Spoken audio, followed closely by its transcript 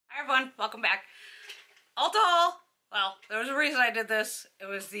Hi everyone, welcome back. Ulta haul. Well, there was a reason I did this. It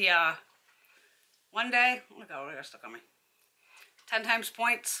was the one day, oh my god, what got stuck on me? 10 times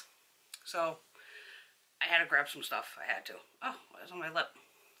points. So I had to grab some stuff. I had to. Oh, what is on my lip?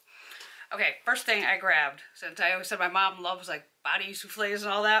 Okay, first thing I grabbed, since I always said my mom loves like body souffles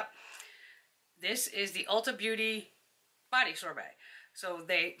and all that. This is the Ulta Beauty body sorbet. So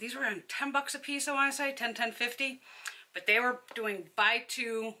these were on 10 bucks a piece, I want to say, 10, 10, 50. But they were doing buy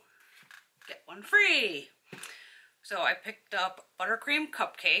two, get one free. So I picked up buttercream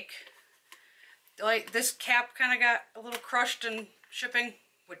cupcake. Like this cap kind of got a little crushed in shipping,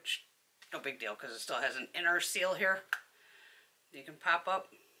 which no big deal because it still has an inner seal here. You can pop up.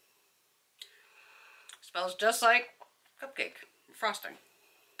 Smells just like cupcake frosting.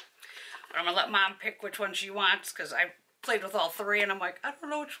 But I'm gonna let mom pick which one she wants because I played with all three and I'm like, I don't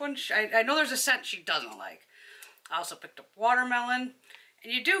know which one. I know there's a scent she doesn't like. I also picked up watermelon,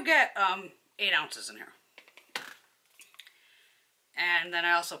 and you do get 8 ounces in here. And then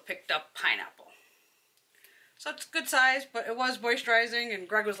I also picked up pineapple. So it's good size, but it was moisturizing, and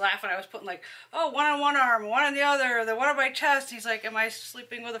Greg was laughing. I was putting like, oh, one on one arm, one on the other, then one on my chest. He's like, am I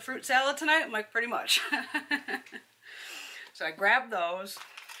sleeping with a fruit salad tonight? I'm like, pretty much. So I grabbed those.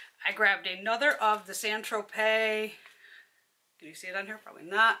 I grabbed another of the Tropez. Can you see it on here? Probably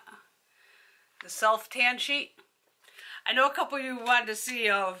not. The self-tan sheet. I know a couple of you wanted to see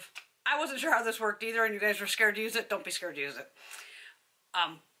of, I wasn't sure how this worked either, and you guys were scared to use it. Don't be scared to use it.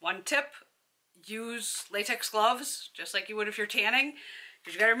 One tip, use latex gloves, just like you would if you're tanning,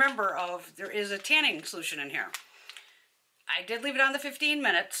 because you gotta remember there is a tanning solution in here. I did leave it on the 15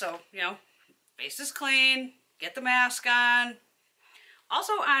 minutes, so, you know, face is clean, get the mask on.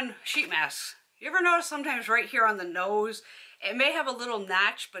 Also on sheet masks, you ever notice sometimes right here on the nose, it may have a little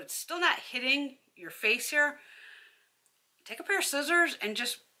notch, but it's still not hitting your face here. Take a pair of scissors and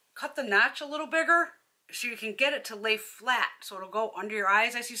just cut the notch a little bigger so you can get it to lay flat so it'll go under your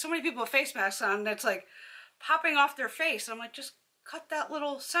eyes. I see so many people with face masks on that's like popping off their face. I'm like, just cut that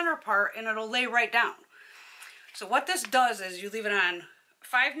little center part and it'll lay right down. So what this does is you leave it on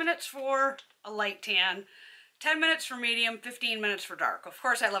 5 minutes for a light tan, 10 minutes for medium, 15 minutes for dark. Of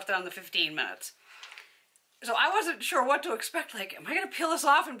course I left it on the 15 minutes. So I wasn't sure what to expect. Like, am I going to peel this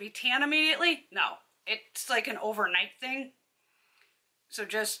off and be tan immediately? No. It's like an overnight thing. So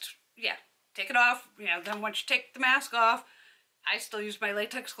just, yeah, take it off. You know, then once you take the mask off, I still use my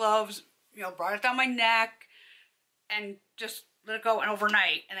latex gloves, you know, brought it down my neck and just let it go and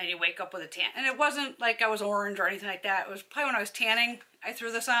overnight. And then you wake up with a tan. And it wasn't like I was orange or anything like that. It was probably when I was tanning, I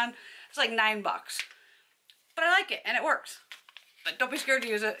threw this on. It's like 9 bucks. But I like it and it works. But don't be scared to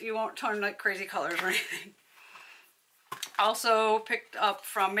use it. You won't turn like crazy colors or anything. Also picked up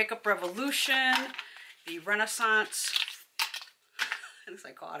from Makeup Revolution the Renaissance, at least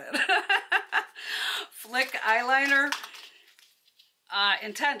I caught it, Flick eyeliner.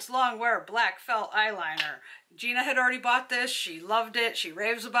 Intense long wear black felt eyeliner. Gina had already bought this. She loved it. She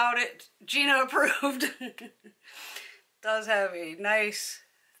raves about it. Gina approved. Does have a nice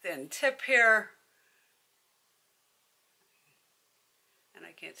thin tip here. And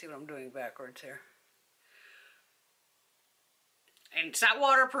I can't see what I'm doing backwards here. And it's not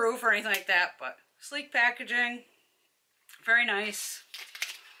waterproof or anything like that, but sleek packaging, very nice.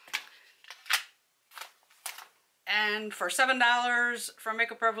 And for $7 from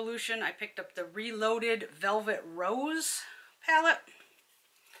Makeup Revolution, I picked up the Reloaded Velvet Rose palette.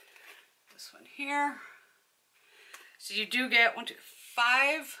 This one here. So you do get 1, 2,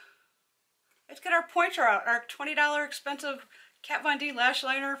 5. Let's get our pointer out, our $20 expensive Kat Von D lash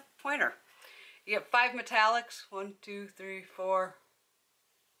liner pointer. You get 5 metallics, 1, 2, 3, 4,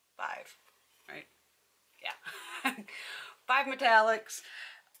 5, right? Yeah. 5 metallics.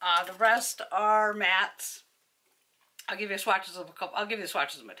 The rest are mattes. I'll give you swatches of a couple. I'll give you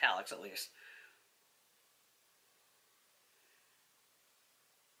swatches of metallics at least.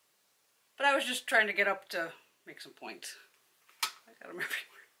 But I was just trying to get up to make some points. I got them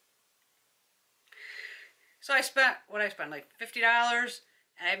everywhere. So I spent, what I spent, like $50,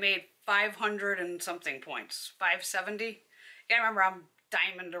 and I made 500 and something points. 570. You gotta remember I'm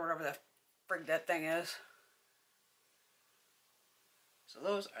diamond or whatever the frig that thing is. So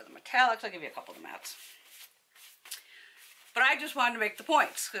those are the metallics. I'll give you a couple of the mattes. But I just wanted to make the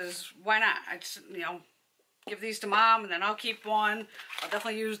points, because why not? I just, you know, give these to mom, and then I'll keep one. I'll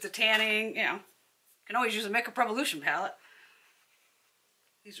definitely use the tanning, you know. You can always use a Makeup Revolution palette.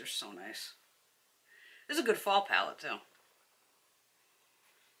 These are so nice. This is a good fall palette, too. A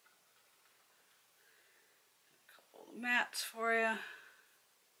couple of mattes for you.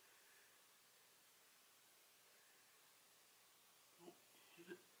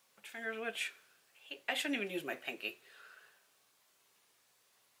 finger's which? I shouldn't even use my pinky.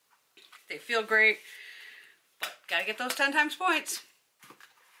 They feel great, but gotta get those 10 times points.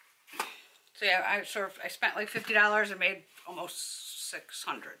 So yeah, I spent like $50 and made almost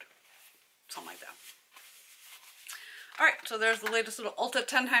 600, something like that. All right, so there's the latest little Ulta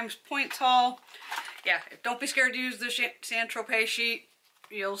 10 times points haul. Yeah, don't be scared to use the San Tropez sheet.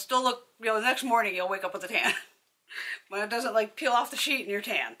 You'll still look, the next morning you'll wake up with a tan. But it doesn't like peel off the sheet and you're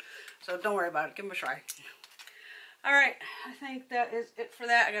tan. So don't worry about it, give them a try. All right, I think that is it for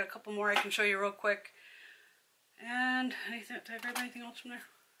that. I got a couple more I can show you real quick. And anything, did I grab anything else from there?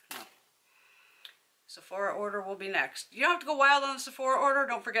 No. Sephora order will be next. You don't have to go wild on the Sephora order.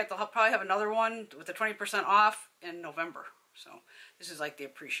 Don't forget, they'll probably have another one with the 20% off in November. So this is like the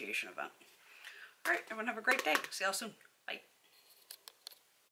appreciation event. All right, everyone have a great day. See y'all soon.